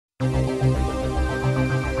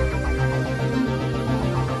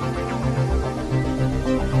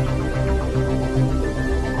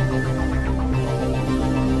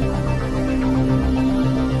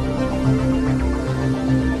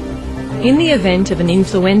In the event of an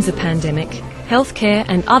influenza pandemic, healthcare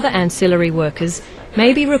and other ancillary workers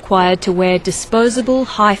may be required to wear disposable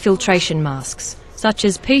high filtration masks, such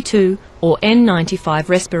as P2 or N95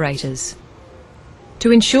 respirators.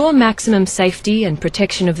 To ensure maximum safety and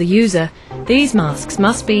protection of the user, these masks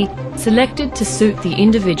must be selected to suit the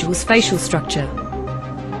individual's facial structure,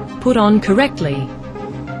 put on correctly,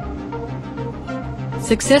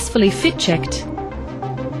 successfully fit-checked,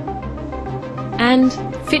 and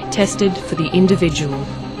fit-tested for the individual.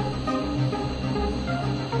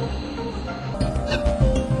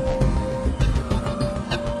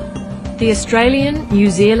 The Australian, New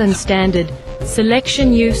Zealand Standard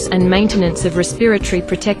Selection, Use and Maintenance of Respiratory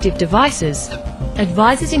Protective Devices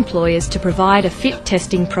advises employers to provide a fit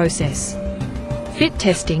testing process. Fit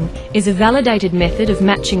testing is a validated method of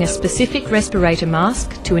matching a specific respirator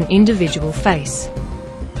mask to an individual face.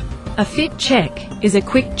 A fit check is a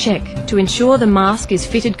quick check to ensure the mask is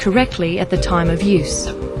fitted correctly at the time of use.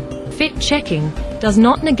 Fit checking does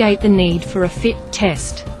not negate the need for a fit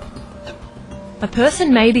test. A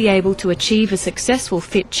person may be able to achieve a successful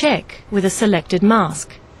fit check with a selected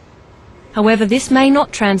mask. However, this may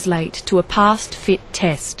not translate to a passed fit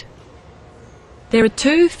test. There are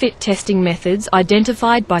two fit testing methods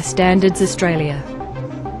identified by Standards Australia: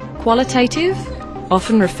 qualitative,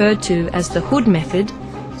 often referred to as the Hood method,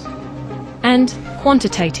 and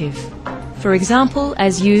quantitative, for example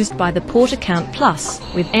as used by the Portacount Plus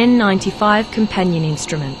with N95 companion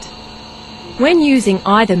instrument. When using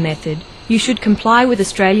either method, you should comply with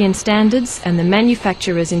Australian standards and the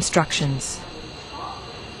manufacturer's instructions.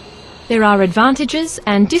 There are advantages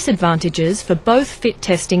and disadvantages for both fit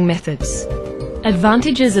testing methods.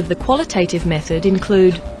 Advantages of the qualitative method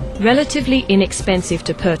include relatively inexpensive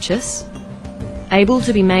to purchase, able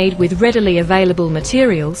to be made with readily available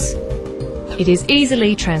materials, it is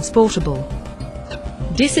easily transportable.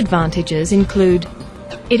 Disadvantages include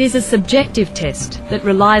it is a subjective test that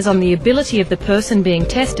relies on the ability of the person being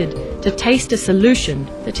tested to taste a solution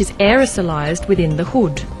that is aerosolized within the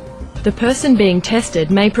hood. The person being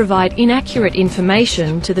tested may provide inaccurate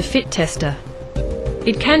information to the fit tester.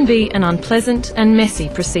 It can be an unpleasant and messy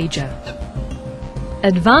procedure.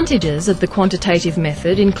 Advantages of the quantitative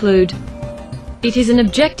method include it is an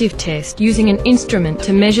objective test using an instrument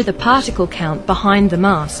to measure the particle count behind the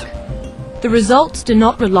mask. The results do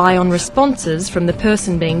not rely on responses from the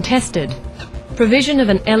person being tested. Provision of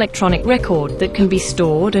an electronic record that can be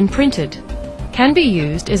stored and printed can be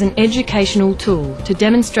used as an educational tool to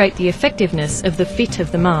demonstrate the effectiveness of the fit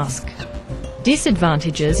of the mask.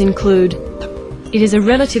 Disadvantages include it is a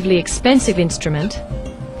relatively expensive instrument.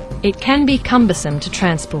 It can be cumbersome to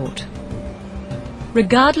transport.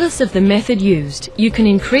 Regardless of the method used, you can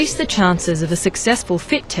increase the chances of a successful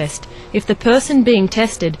fit test if the person being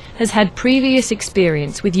tested has had previous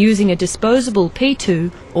experience with using a disposable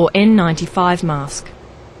P2 or N95 mask.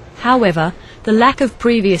 However, the lack of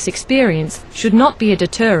previous experience should not be a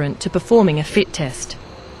deterrent to performing a fit test.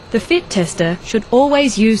 The fit tester should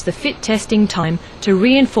always use the fit testing time to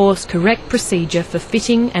reinforce correct procedure for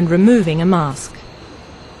fitting and removing a mask.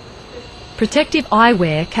 Protective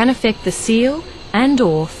eyewear can affect the seal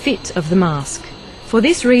and/or fit of the mask. For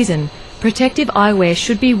this reason, protective eyewear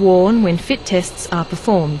should be worn when fit tests are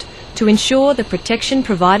performed to ensure the protection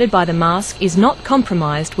provided by the mask is not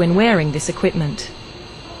compromised when wearing this equipment.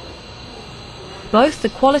 Both the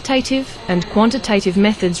qualitative and quantitative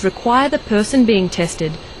methods require the person being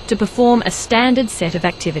tested to perform a standard set of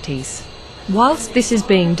activities. Whilst this is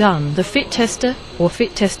being done, the fit tester or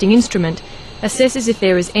fit testing instrument assesses if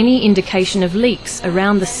there is any indication of leaks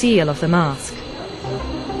around the seal of the mask.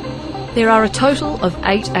 There are a total of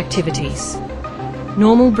 8 activities: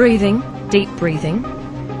 normal breathing, deep breathing,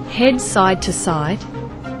 head side to side,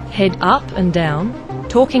 head up and down,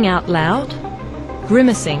 talking out loud,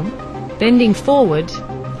 grimacing, bending forward,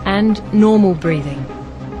 and normal breathing.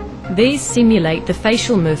 These simulate the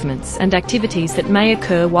facial movements and activities that may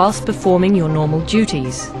occur whilst performing your normal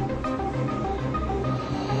duties.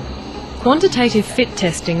 Quantitative fit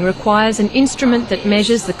testing requires an instrument that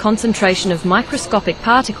measures the concentration of microscopic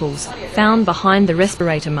particles found behind the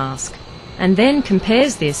respirator mask, and then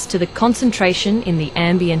compares this to the concentration in the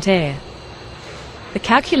ambient air. The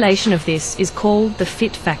calculation of this is called the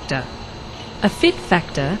fit factor. A fit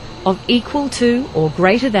factor of equal to or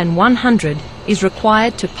greater than 100 is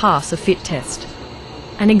required to pass a fit test.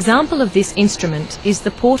 An example of this instrument is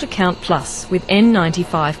the Portacount Plus with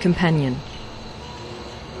N95 companion.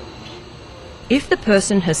 If the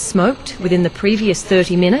person has smoked within the previous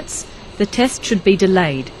 30 minutes, the test should be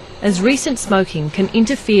delayed, as recent smoking can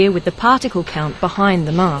interfere with the particle count behind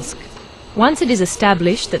the mask. Once it is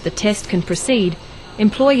established that the test can proceed,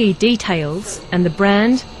 employee details and the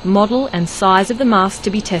brand, model and size of the mask to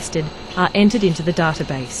be tested are entered into the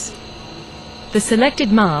database. The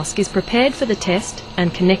selected mask is prepared for the test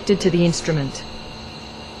and connected to the instrument.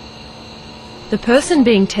 The person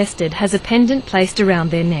being tested has a pendant placed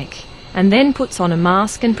around their neck and then puts on a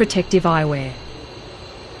mask and protective eyewear.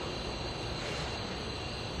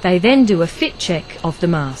 They then do a fit check of the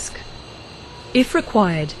mask. If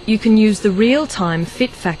required, you can use the real-time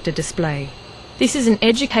fit factor display. This is an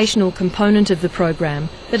educational component of the program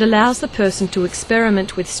that allows the person to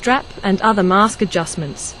experiment with strap and other mask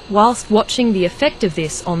adjustments whilst watching the effect of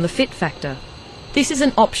this on the fit factor. This is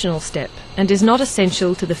an optional step and is not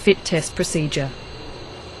essential to the fit test procedure.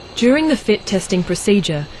 During the fit testing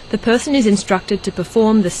procedure, the person is instructed to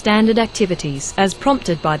perform the standard activities as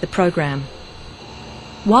prompted by the program.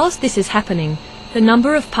 Whilst this is happening, the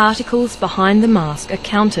number of particles behind the mask are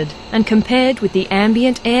counted and compared with the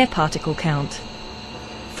ambient air particle count.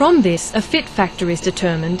 From this, a fit factor is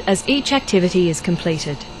determined as each activity is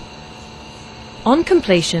completed. On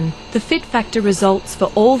completion, the fit factor results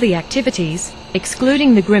for all the activities,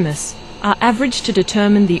 excluding the grimace, are averaged to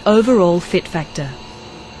determine the overall fit factor.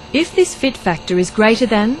 If this fit factor is greater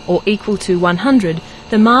than or equal to 100,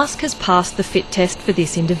 the mask has passed the fit test for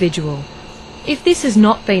this individual. If this has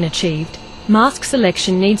not been achieved, mask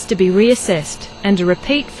selection needs to be reassessed and a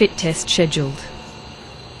repeat fit test scheduled.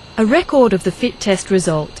 A record of the fit test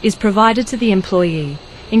result is provided to the employee,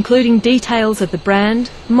 including details of the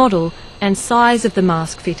brand, model and size of the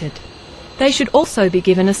mask fitted. They should also be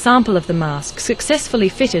given a sample of the mask successfully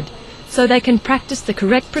fitted so they can practice the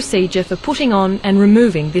correct procedure for putting on and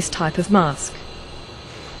removing this type of mask.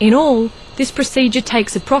 In all, this procedure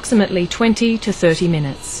takes approximately 20 to 30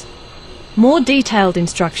 minutes. More detailed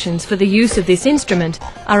instructions for the use of this instrument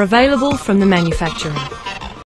are available from the manufacturer.